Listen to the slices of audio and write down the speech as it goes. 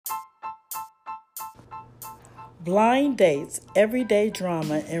Blind dates, everyday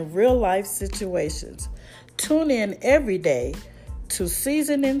drama, and real life situations. Tune in every day to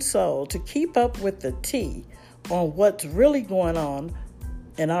Season and Soul to keep up with the tea on what's really going on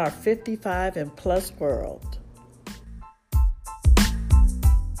in our 55 and plus world.